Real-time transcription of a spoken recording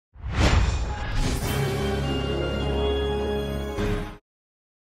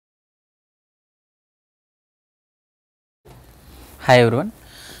Hi everyone,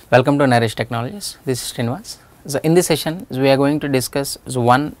 welcome to Naresh Technologies. This is Srinivas. So in this session, we are going to discuss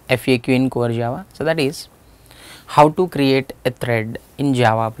one FAQ in core Java. So that is how to create a thread in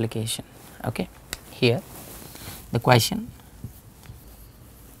Java application. Okay, here the question: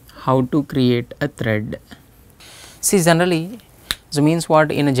 how to create a thread. See, generally, so means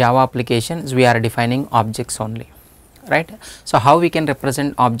what in a Java application we are defining objects only, right? So how we can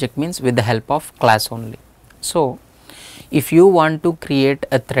represent object means with the help of class only. So if you want to create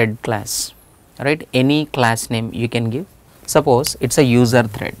a thread class, right, any class name you can give. Suppose it's a user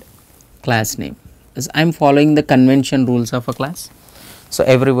thread class name. As I am following the convention rules of a class, so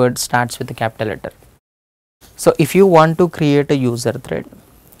every word starts with a capital letter. So if you want to create a user thread,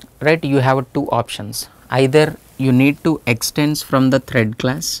 right, you have two options. Either you need to extend from the thread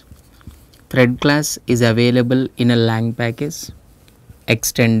class. Thread class is available in a lang package.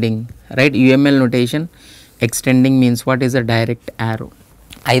 Extending, right, UML notation. Extending means what is a direct arrow.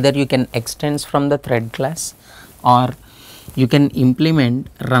 Either you can extend from the thread class or you can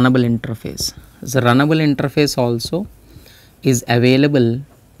implement runnable interface. The runnable interface also is available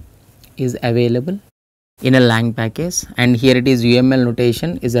in a lang package, and here it is UML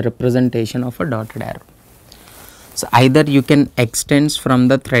notation is a representation of a dotted arrow. So either you can extend from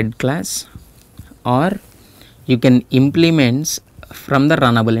the thread class or you can implement from the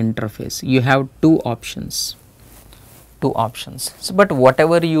runnable interface. You have two options. So but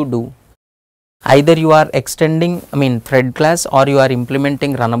whatever you do, either you are extending thread class or you are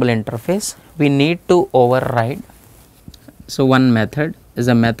implementing runnable interface, we need to override. So one method is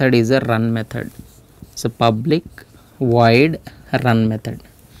a run method. So public void run method.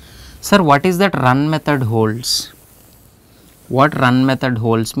 Sir, what is that run method holds? What run method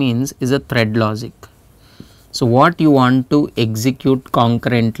holds means is a thread logic. So what you want to execute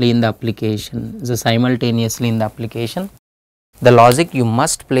concurrently in the application, so simultaneously in the application, the logic you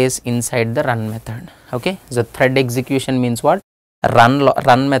must place inside the run method. Okay, so thread execution means what?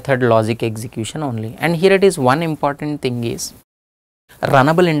 Run method logic execution only. And here it is one important thing is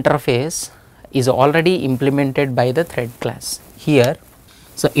runnable interface is already implemented by the thread class here.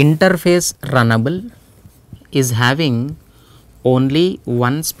 So interface runnable is having only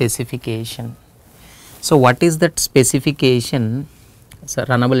one specification. So what is that specification? So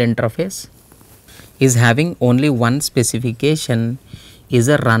runnable interface is having only one specification, is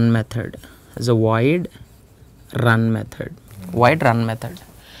a run method. So void run method,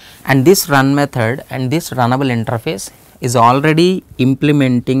 and this run method and this runnable interface is already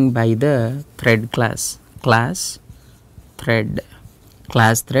implementing by the thread class. Class thread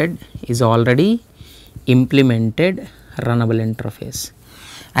is already implemented runnable interface,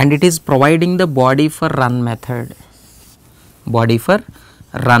 and it is providing the body for run method.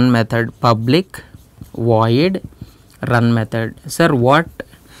 Public void run method. Sir, what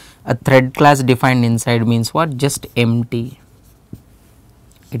a thread class defined inside means what? Just empty.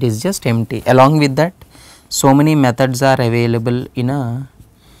 It is just empty. Along with that, so many methods are available in a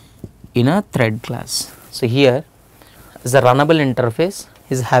thread class. So here the runnable interface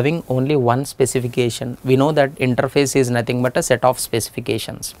is having only one specification. We know that interface is nothing but a set of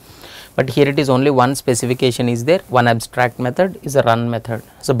specifications, but here it is only one specification is there. One abstract method is a run method.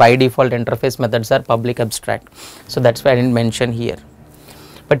 So by default interface methods are public abstract, so that's why I didn't mention here.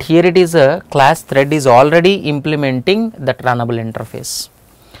 But here it is a class thread is already implementing that runnable interface.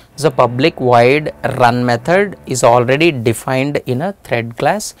 So public void run method is already defined in a thread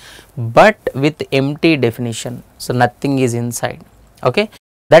class, but with empty definition, so nothing is inside. Okay,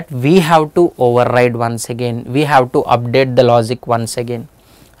 that we have to override once again, we have to update the logic once again,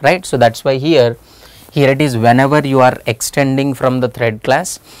 right? So that's why here it is whenever you are extending from the thread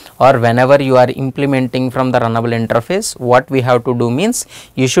class or whenever you are implementing from the runnable interface, what we have to do means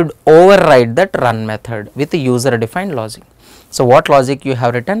you should override that run method with user defined logic. So what logic you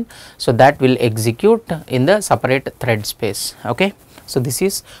have written, so that will execute in the separate thread space. Okay, so this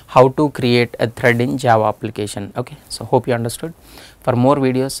is how to create a thread in Java application. Okay, so hope you understood. For more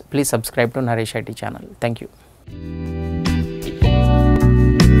videos, please subscribe to Naresh IT channel. Thank you.